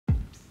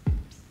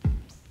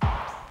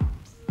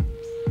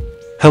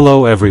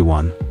Hello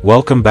everyone,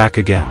 welcome back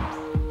again.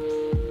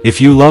 If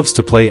you loves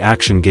to play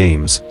action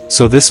games,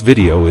 so this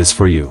video is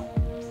for you.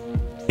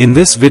 In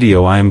this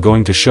video I am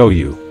going to show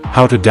you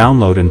how to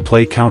download and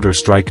play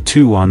Counter-Strike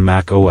 2 on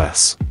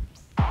macOS.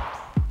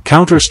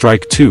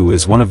 Counter-Strike 2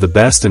 is one of the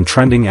best and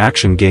trending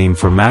action game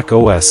for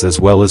macOS as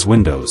well as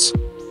Windows.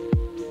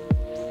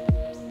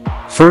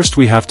 First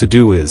we have to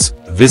do is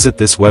visit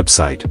this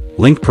website,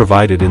 link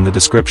provided in the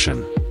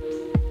description.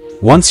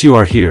 Once you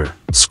are here,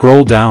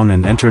 scroll down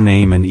and enter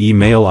name and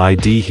email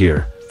ID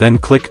here, then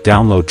click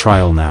download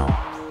trial now.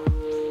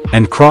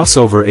 And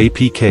crossover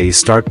APK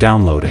start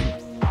downloading.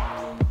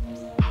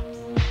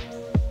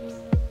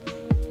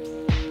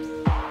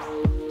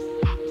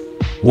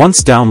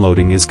 Once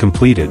downloading is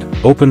completed,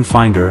 open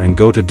Finder and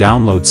go to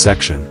download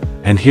section,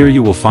 and here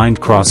you will find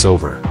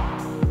crossover.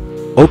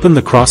 Open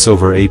the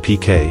crossover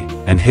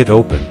APK, and hit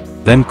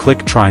open, then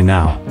click try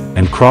now,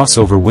 and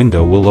crossover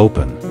window will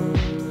open.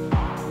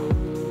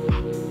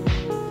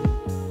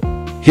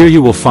 Here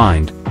you will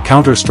find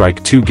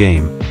Counter-Strike 2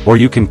 game, or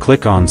you can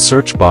click on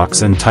search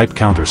box and type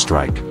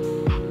Counter-Strike.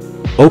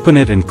 Open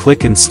it and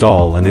click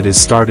install and it is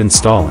start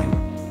installing.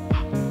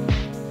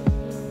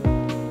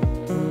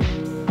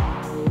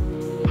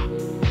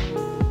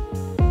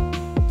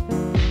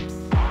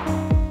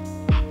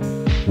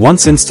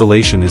 Once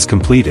installation is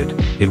completed,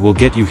 it will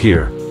get you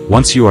here.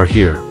 Once you are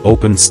here,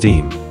 open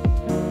Steam.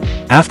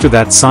 After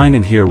that sign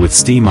in here with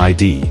Steam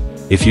ID.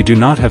 If you do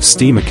not have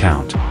Steam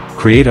account,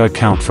 create an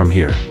account from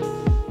here.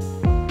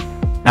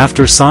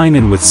 After sign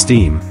in with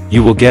Steam,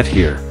 you will get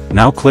here.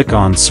 Now click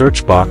on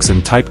search box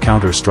and type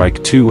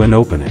Counter-Strike 2 and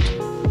open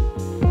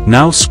it.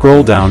 Now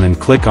scroll down and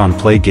click on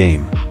play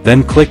game,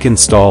 then click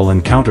install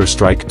and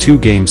Counter-Strike 2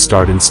 game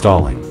start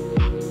installing.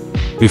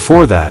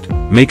 Before that,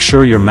 make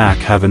sure your Mac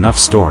have enough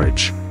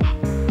storage.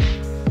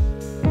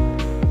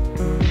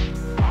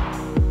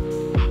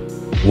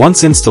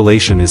 Once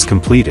installation is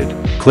completed,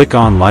 click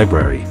on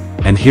library,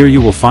 and here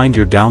you will find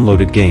your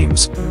downloaded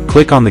games.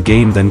 Click on the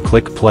game then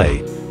click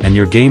play, and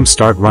your game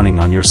start running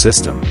on your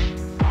system.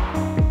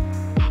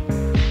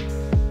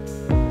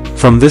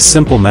 From this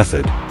simple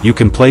method, you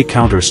can play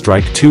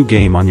Counter-Strike 2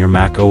 game on your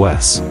Mac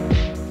OS.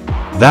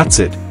 That's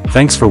it,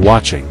 thanks for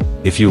watching.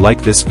 If you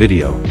like this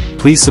video,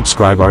 please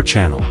subscribe our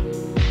channel.